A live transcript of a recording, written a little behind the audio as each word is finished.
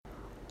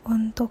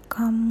Untuk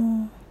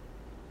kamu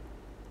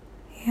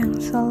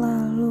yang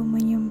selalu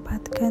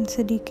menyempatkan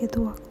sedikit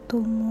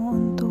waktumu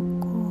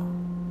untukku,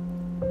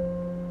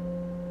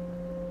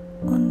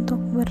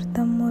 untuk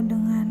bertemu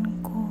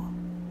denganku,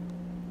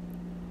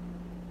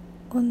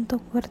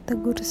 untuk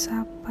bertegur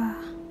sapa,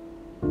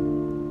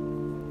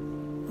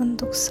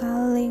 untuk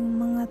saling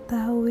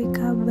mengetahui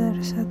kabar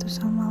satu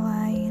sama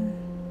lain,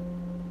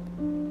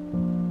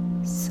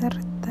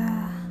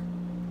 serta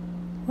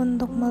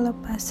untuk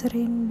melepas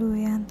rindu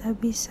yang tak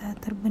bisa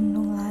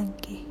terbendung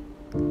lagi.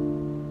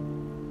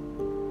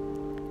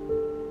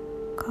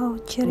 Kau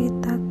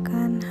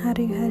ceritakan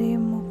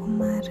hari-harimu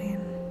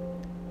kemarin.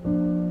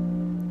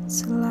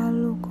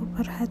 Selalu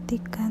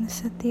kuperhatikan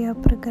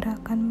setiap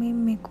pergerakan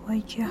mimik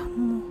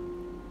wajahmu.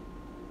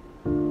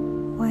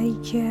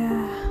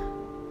 Wajah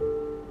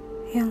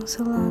yang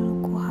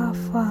selalu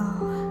kuhafal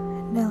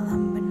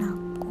dalam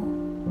benakku.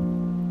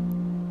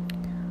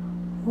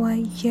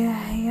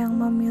 Wajah yang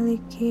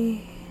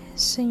memiliki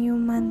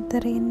senyuman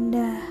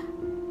terindah.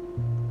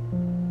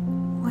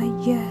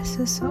 Wajah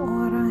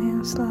seseorang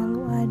yang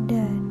selalu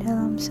ada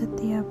dalam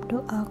setiap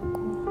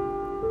doaku.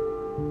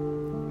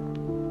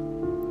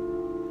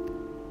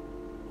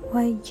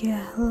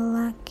 Wajah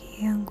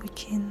lelaki yang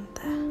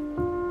kucinta.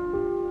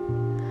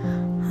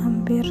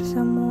 Hampir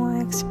semua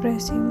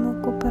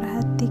ekspresimu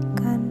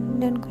kuperhatikan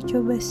dan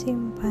kucoba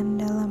simpan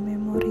dalam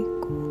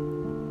memoriku.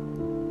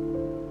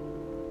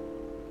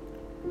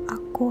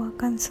 Aku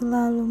akan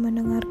selalu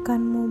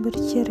mendengarkanmu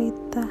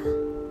bercerita.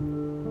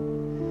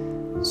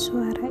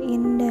 Suara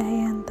indah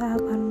yang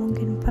tak akan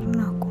mungkin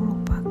pernah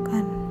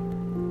kulupakan.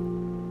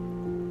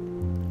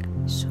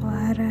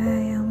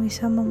 Suara yang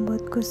bisa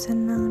membuatku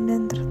senang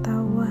dan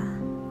tertawa.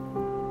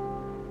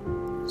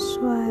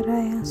 Suara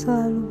yang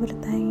selalu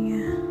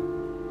bertanya,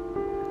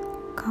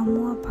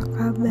 "Kamu apa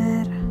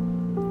kabar?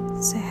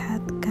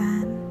 Sehat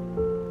kan?"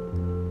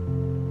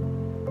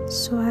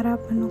 Suara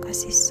penuh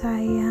kasih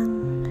sayang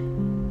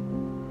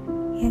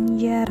yang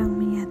jarang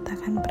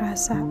menyatakan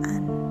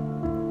perasaan.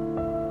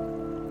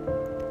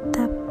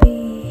 Tapi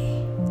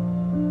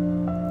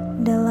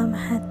dalam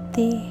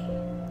hati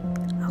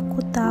aku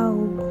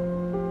tahu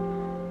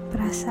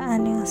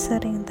perasaan yang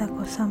sering tak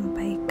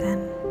kusampaikan.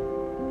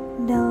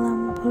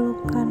 Dalam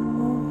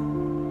pelukanmu,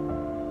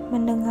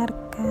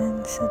 mendengarkan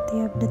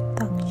setiap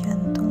detak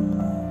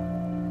jantungmu.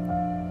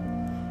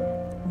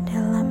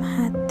 Dalam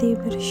hati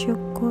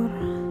bersyukur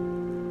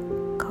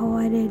kau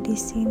ada di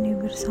sini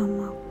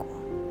bersamaku.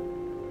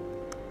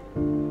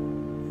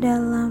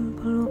 Dalam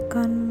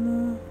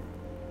pelukanmu,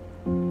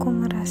 ku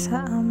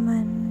merasa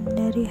aman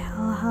dari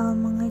hal-hal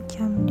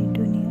mengecam di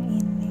dunia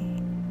ini.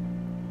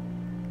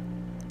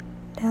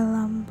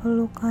 Dalam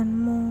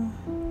pelukanmu,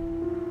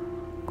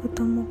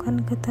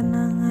 kutemukan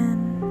ketenangan,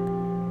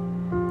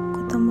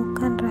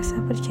 kutemukan rasa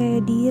percaya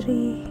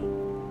diri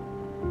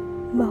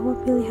bahwa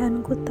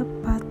pilihanku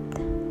tepat.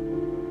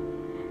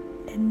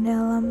 Dan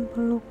dalam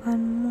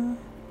pelukanmu,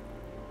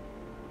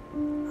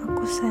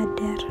 aku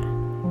sadar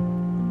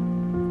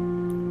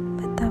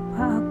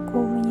betapa aku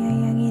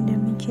menyayangi dan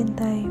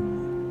mencintaimu.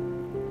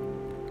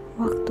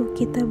 Waktu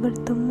kita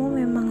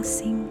bertemu memang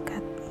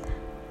singkat,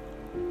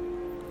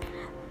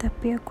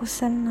 tapi aku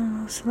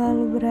senang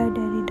selalu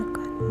berada di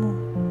dekatmu,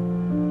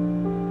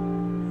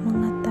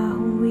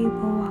 mengetahui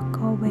bahwa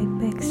kau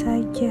baik-baik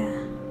saja.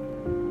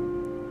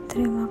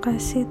 Terima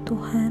kasih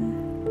Tuhan,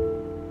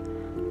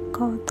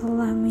 kau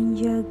telah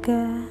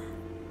menjaga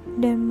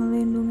dan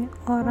melindungi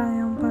orang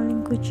yang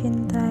paling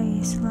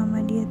kucintai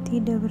selama dia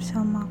tidak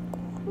bersamaku.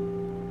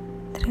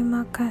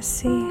 Terima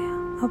kasih,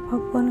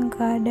 apapun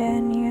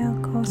keadaannya,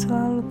 kau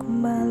selalu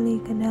kembali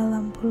ke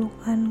dalam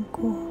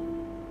pelukanku.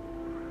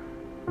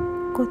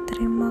 Ku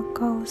terima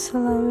kau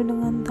selalu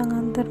dengan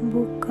tangan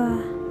terbuka,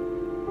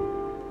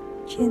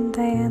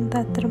 cinta yang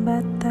tak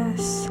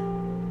terbatas,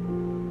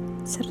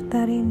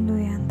 serta rindu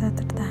yang tak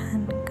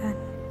tertahankan.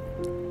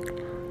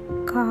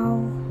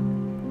 Kau,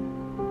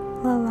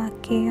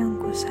 lelaki yang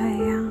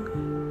kusayang.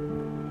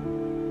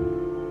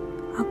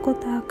 Aku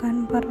tak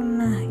akan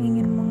pernah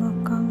ingin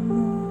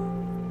mengekangmu,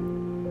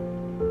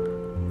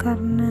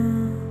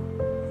 karena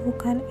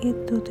bukan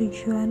itu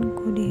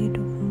tujuanku di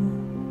hidupmu.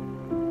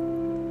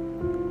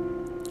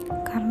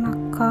 Karena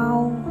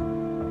kau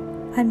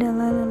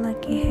adalah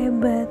lelaki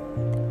hebat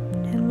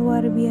dan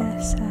luar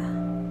biasa.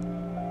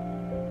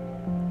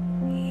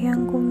 Yang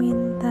ku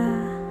minta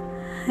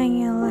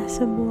hanyalah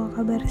sebuah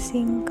kabar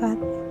singkat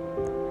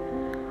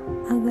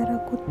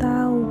agar aku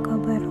tahu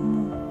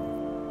kabarmu,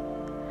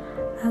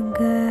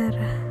 agar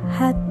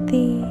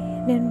hati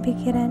dan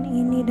pikiran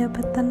ini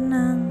dapat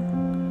tenang,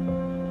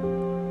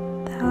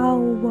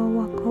 tahu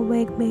bahwa kau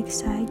baik-baik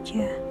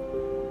saja.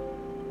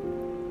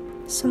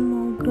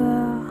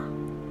 Semoga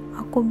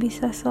aku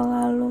bisa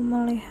selalu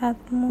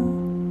melihatmu,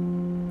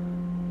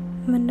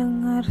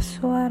 mendengar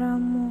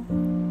suaramu,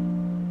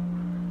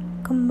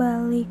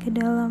 kembali ke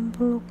dalam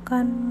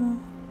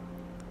pelukanmu,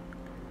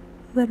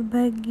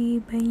 berbagi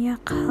banyak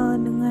hal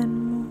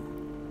denganmu,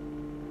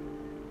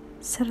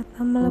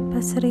 serta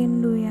melepas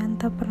rindu yang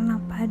tak pernah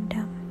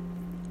padam.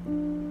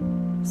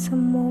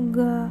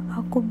 Semoga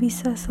aku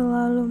bisa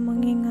selalu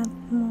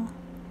mengingatmu,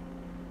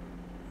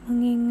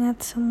 mengingat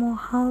semua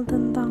hal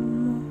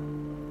tentangmu,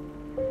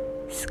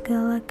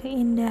 segala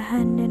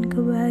keindahan dan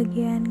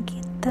kebahagiaan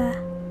kita.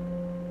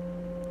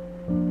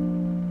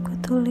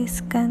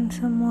 Kutuliskan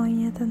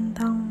semuanya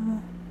tentangmu,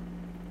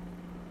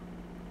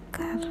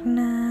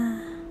 karena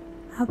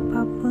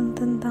apapun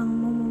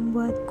tentangmu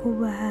membuatku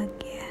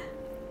bahagia.